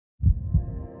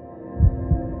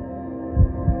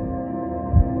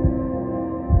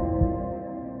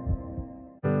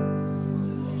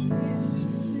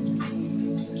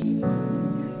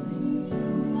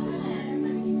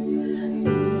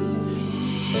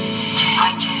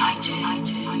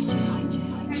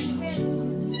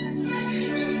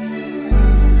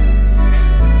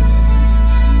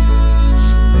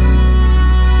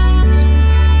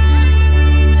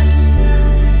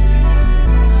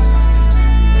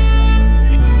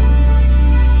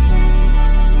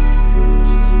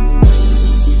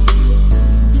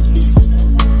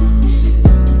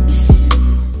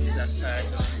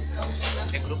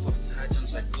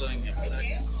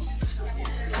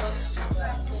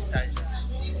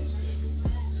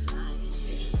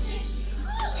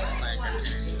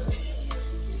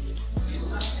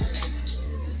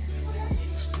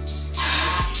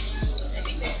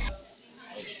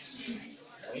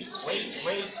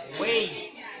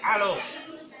Wait. Hello.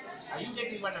 Are you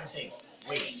getting what I'm saying?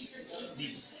 Wait.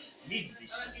 Leave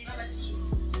this.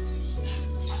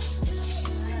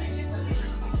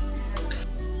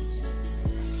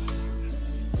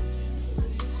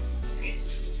 Okay.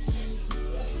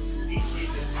 This is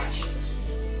the action.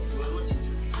 We're rooting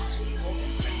for it. So you hope you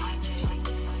can do this one.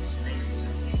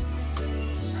 This.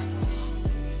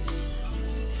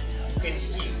 You can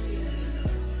feel.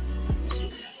 You see?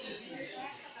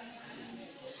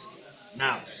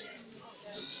 Now,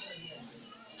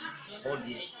 hold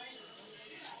it.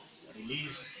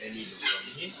 Release the needle from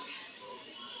here.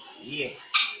 Here.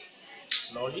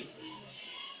 Slowly.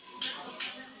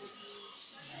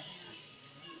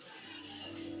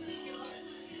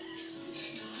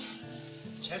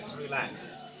 Just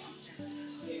relax.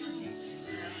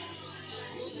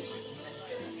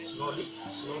 Slowly,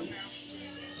 slowly,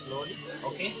 slowly.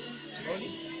 Okay? Slowly.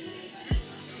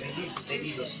 Release the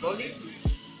needle slowly,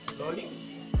 slowly.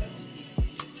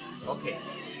 Okay.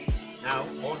 Now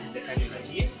hold the cannula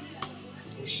here.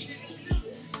 Push.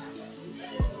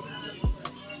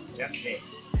 Just there.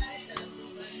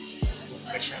 Put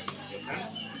pressure with your tongue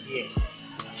here.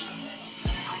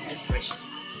 Put pressure.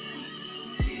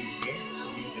 Release here.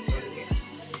 Release the tourniquet.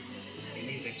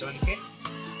 Release the tourniquet.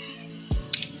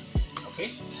 Okay.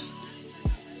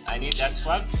 I need that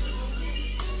swab.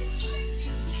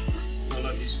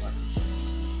 Follow this one.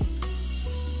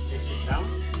 Place it down.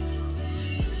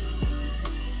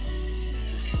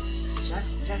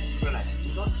 Just relax.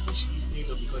 Do not push this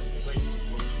needle because it's going to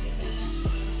go to the head.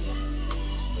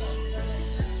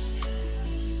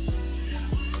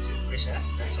 Still pressure.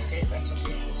 That's okay. That's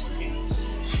okay. That's okay.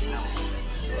 Now,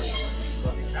 throw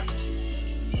it up.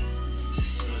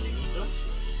 Throw the needle.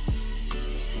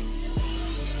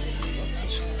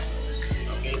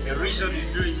 Okay. The reason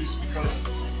you're doing this because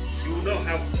you know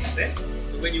how it is, eh?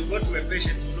 So when you go to a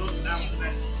patient, you don't now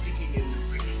start thinking in the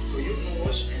breath. So you go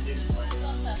wash and then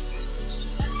this one.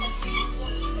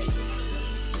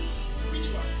 Which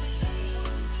one?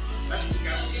 Plastic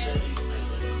has to go inside.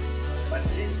 But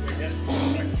since we're just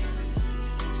practicing.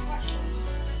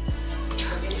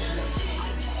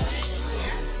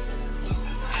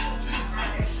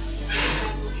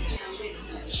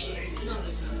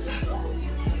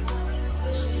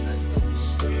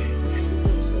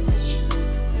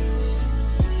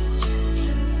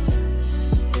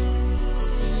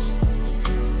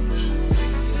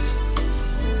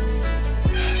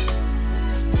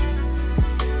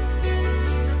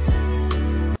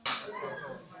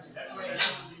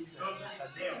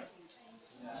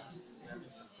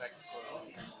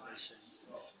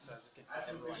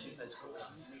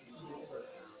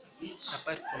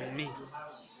 Apart from me,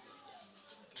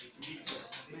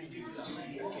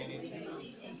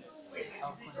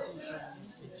 I'll continue with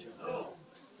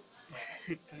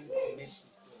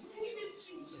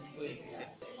you. So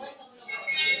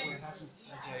we're having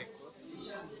surgery course.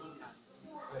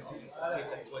 We're doing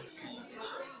surgery what kind?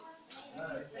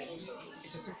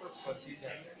 It's a simple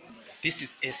procedure. This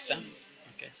is Esther.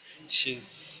 Okay,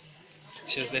 she's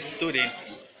the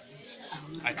student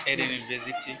at Eden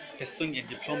University pursuing a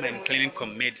diploma in clinical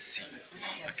medicine.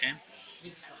 Okay,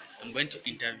 I'm going to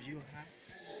interview her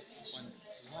on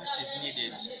what is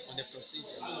needed on the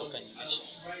procedure for cannulation.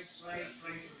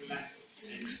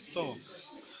 So,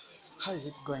 how is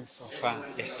it going so far,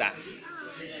 Esther?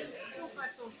 So far,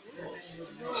 so good.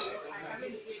 No, I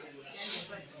haven't experienced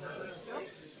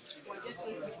we're just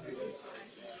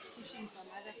pushing from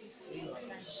other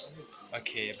people.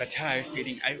 Okay, but how are you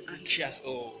feeling? Are you anxious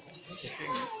or? I'm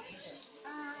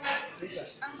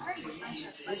kind of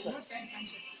anxious, but not that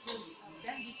anxious because I've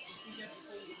done this procedure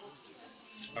before in the hospital.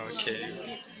 Okay.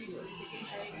 So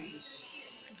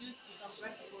due to some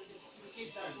practical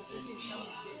cases, I've completed some of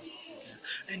them.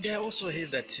 And I also hear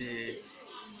that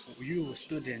you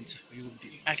students will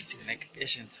be acting like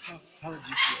patients. How do you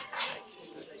feel?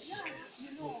 Yeah, you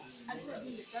know, as we're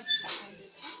doing the practical kind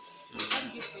of stuff, we can't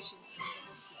get patients in the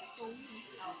hospital. So we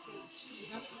ourselves, we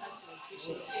have to act like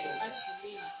patients, they advised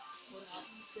me on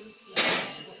different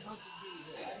stages on how to do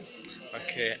it.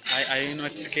 Okay. Are you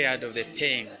not scared of the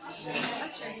pain?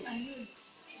 Actually, I'm used.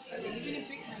 I even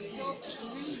break myself,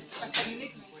 I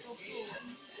cannulate myself,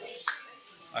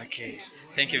 so Okay.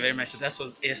 Thank you very much. That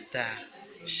was Esther.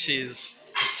 She's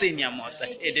a senior most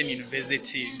at Eden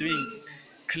University doing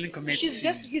clinical medicine.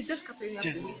 he's just copying up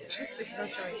with me. This is not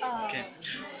showing. Okay.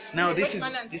 Now this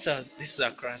is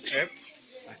a class rep.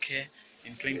 Okay.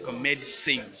 In clinical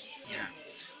medicine. Yeah.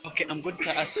 Okay. I'm going to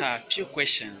ask her a few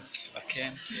questions. Okay.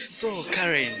 So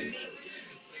Karen,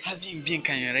 have you been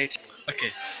cannulated?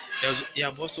 Okay. You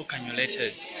have also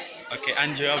cannulated. Okay.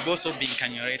 And you have also been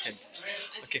cannulated.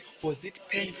 Okay. Was it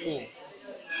painful? It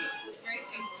was very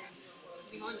painful.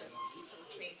 To be honest, it was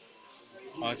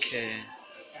painful. Okay.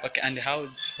 Okay. And how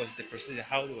was the procedure?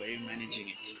 How were you managing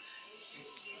it?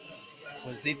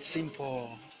 Was it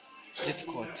simple,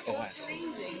 difficult, or what?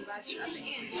 Challenging, but at the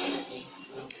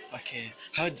end, Okay.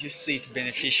 How do you see it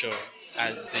beneficial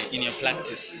as in your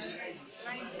practice?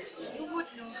 like, you would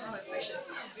know how a patient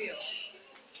will feel.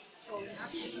 So you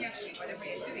have to be careful whatever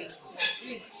you're doing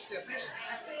to a patient,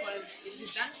 because if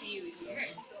it's done to you, it will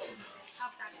hurt. So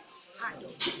have that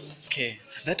handle. Okay.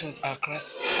 That was our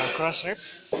class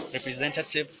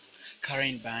representative,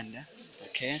 Karen Banda.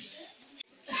 Okay.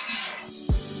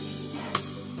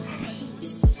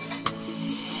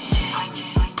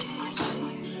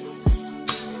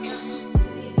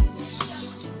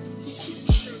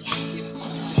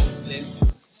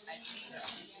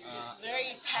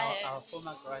 Very tired. Our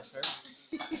former class rep.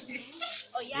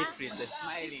 Oh yeah. April is the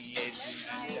smiling lady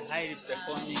and the highly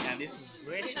performing, and this is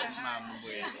gracious mom.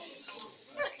 Okay.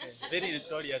 Very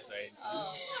notorious, right?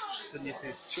 So this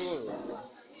is true.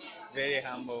 Very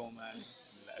humble woman.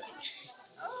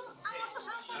 Oh,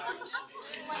 I'm also happy.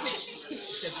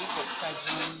 It's a group of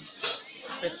surgeons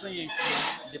pursuing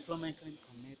diploma in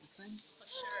clinical medicine. For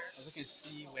sure. As you can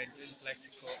see, we're doing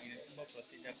practical in a simple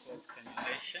procedure called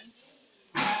cannulation.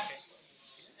 Okay.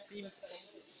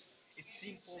 It's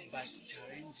simple but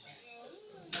challenging.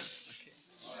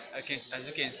 Okay. As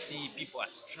you can see, people are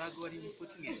struggling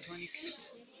putting a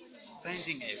tourniquet.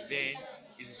 Finding a bed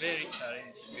is very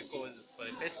challenging because for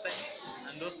the first time,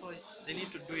 and also they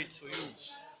need to do it for you.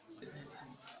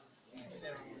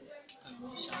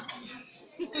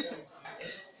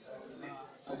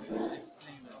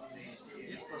 Explain that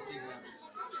this procedure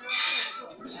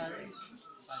is challenging,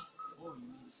 but all you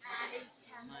need is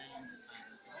mind and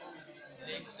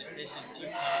make the patient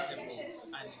feel comfortable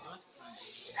and don't panic.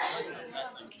 Don't have that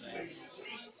anxiety.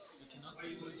 You can also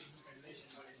use it.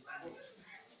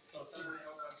 So since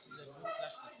the good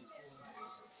practice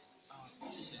because our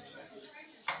patients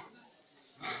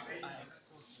are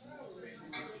exposed to this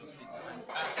procedure, and as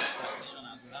a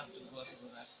practitioner, we have to go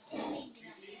through that.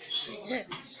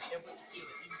 Able to feel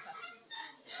the impact.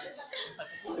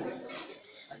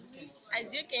 As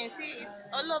you can see, it's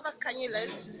all over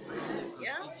cannulas.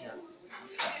 Yeah. Procedure.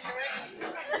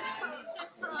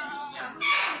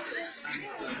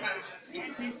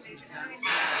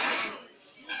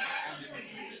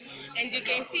 And you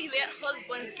can see their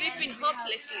husband sleeping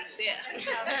hopelessly there.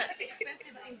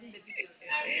 Expensive things in the videos.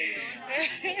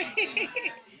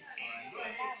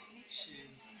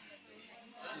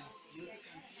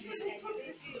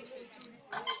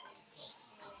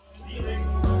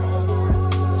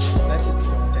 That is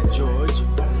Dr. George,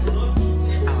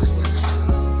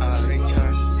 our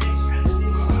Richard,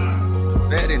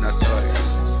 very notorious.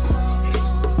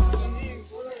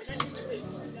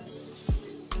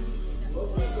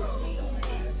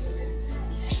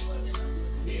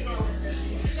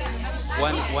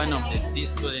 One of these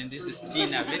students, this is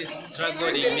Tina, very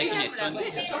struggling making a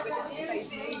tourniquet.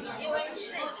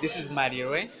 This is Marie,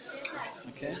 right?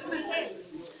 Okay.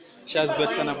 She has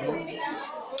got on a blue.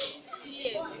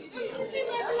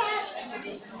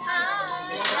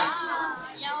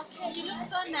 Yeah, okay. You look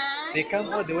so nice. They come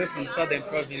all the way from Southern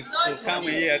Province to come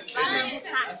here to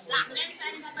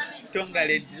Tonga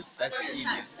ladies. That's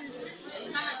Tina.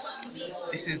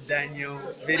 This is Daniel,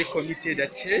 very committed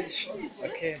at church,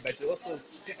 okay, but also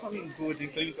performing good in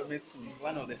clinical medicine,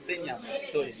 one of the senior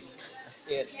students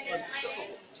at Ed. Okay.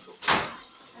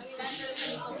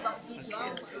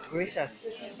 Gracious.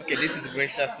 Okay, this is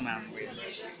Gracious ma'am.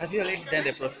 Have you already done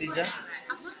the procedure?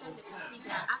 I've not done the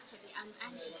procedure. Actually, I'm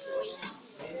anxiously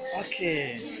waiting.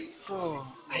 Okay, so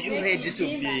are you ready to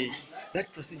be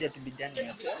that procedure to be done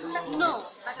yourself? No,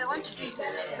 but I want to do it with my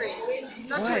friends,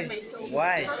 not Why? with myself.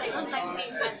 Why? Because I don't like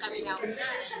seeing blood coming out.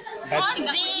 But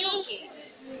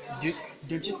Okay.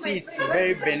 don't you see it's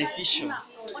very beneficial?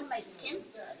 On my skin.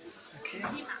 Okay.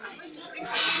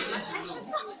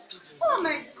 Oh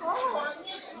my god.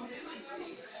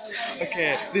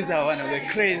 Okay, these are one of the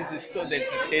crazy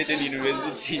students at Eden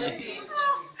University.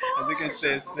 As you can see,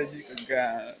 there's strategic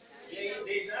ground.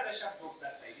 There's other sharp box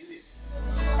that side, is it?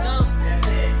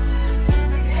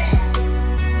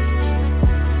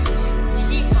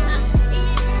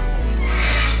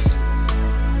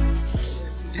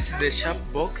 This is the sharp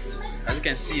box. As you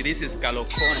can see, this is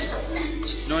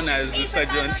Kalokon, known as the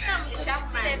sergeant.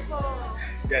 Sharp man.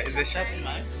 Yeah, it's the sharp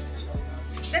man.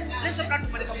 Let's look at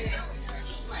the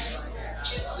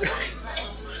She's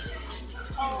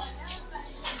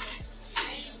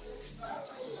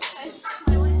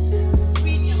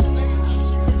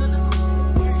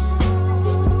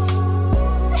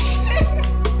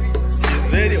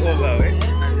very overweight,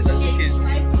 and as you can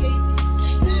see,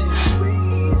 she's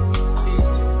weighing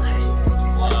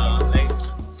 89. Wow, like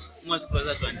almost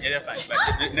closer to an elephant,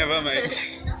 but never mind.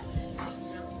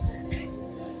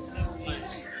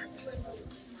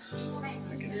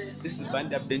 This is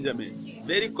Banda Benjamin,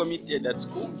 very committed at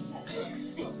school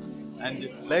and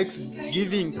likes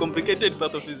giving complicated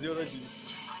pathophysiology.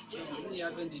 You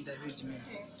haven't interviewed me.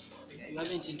 You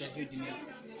haven't interviewed me.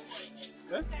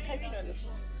 Huh?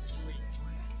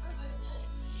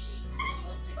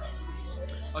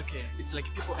 Okay, it's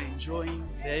like people enjoying,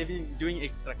 they're even doing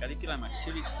extracurricular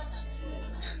activities.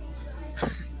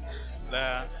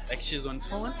 Like she's on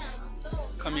phone,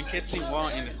 communicating while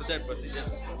in the surgery procedure.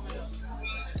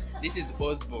 This is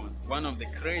Osborne, one of the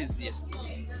craziest.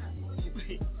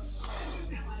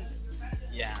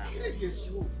 Yeah.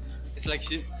 It's like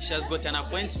she has got an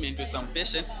appointment with some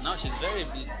patient. Now she's very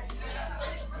busy.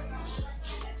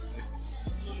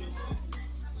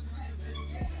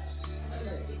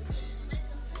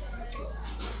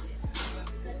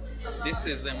 This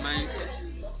is a mountain.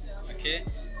 Okay,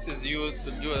 this is used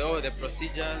to do all the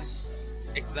procedures,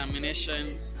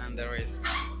 examination, and the rest.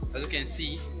 As you can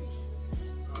see.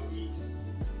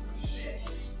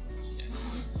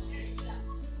 Yes.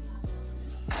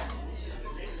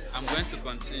 I'm going to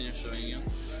continue showing you.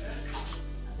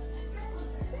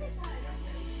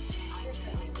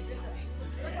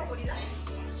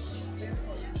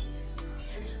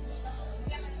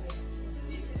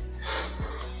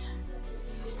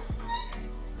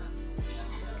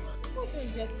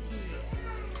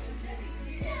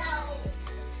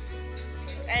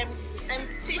 I'm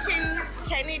teaching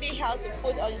Kennedy how to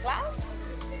put on glass.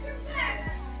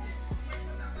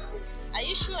 Are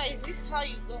you sure? Is this how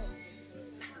you go?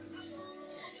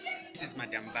 This is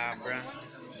Madam Barbara.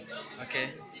 Okay,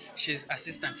 she's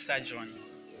assistant surgeon.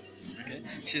 Okay,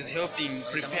 she's helping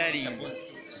preparing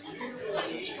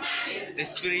the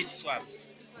spirit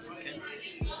swabs. Okay,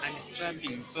 and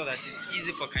strapping so that it's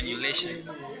easy for cannulation.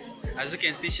 As you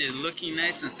can see, she's looking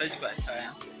nice in surgical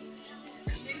attire.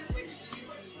 This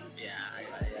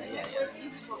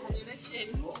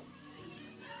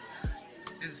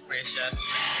is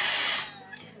Precious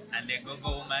and the go-go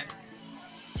woman.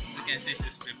 You can see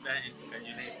she's preparing to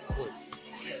cannulate.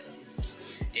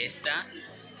 Esther,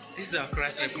 this is our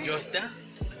class rep Josta,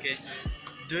 okay,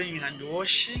 doing hand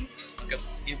washing, okay,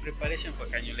 in preparation for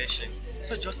cannulation.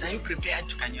 So Josta, are you prepared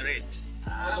to cannulate?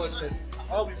 How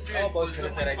about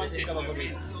sterilization?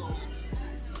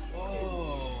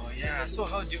 Oh yeah, so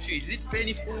how do you feel? Is it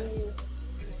painful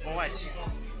or what?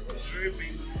 It's very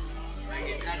painful. Like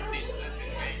it can't be.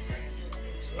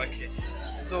 Okay,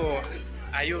 so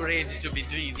are you ready to be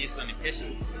doing this on the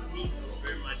patients?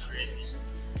 Very much ready.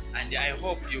 And I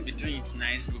hope you'll be doing it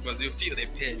nice because you feel the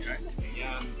pain, right?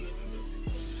 Yeah.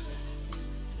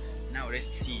 Now let's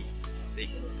see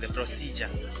the procedure.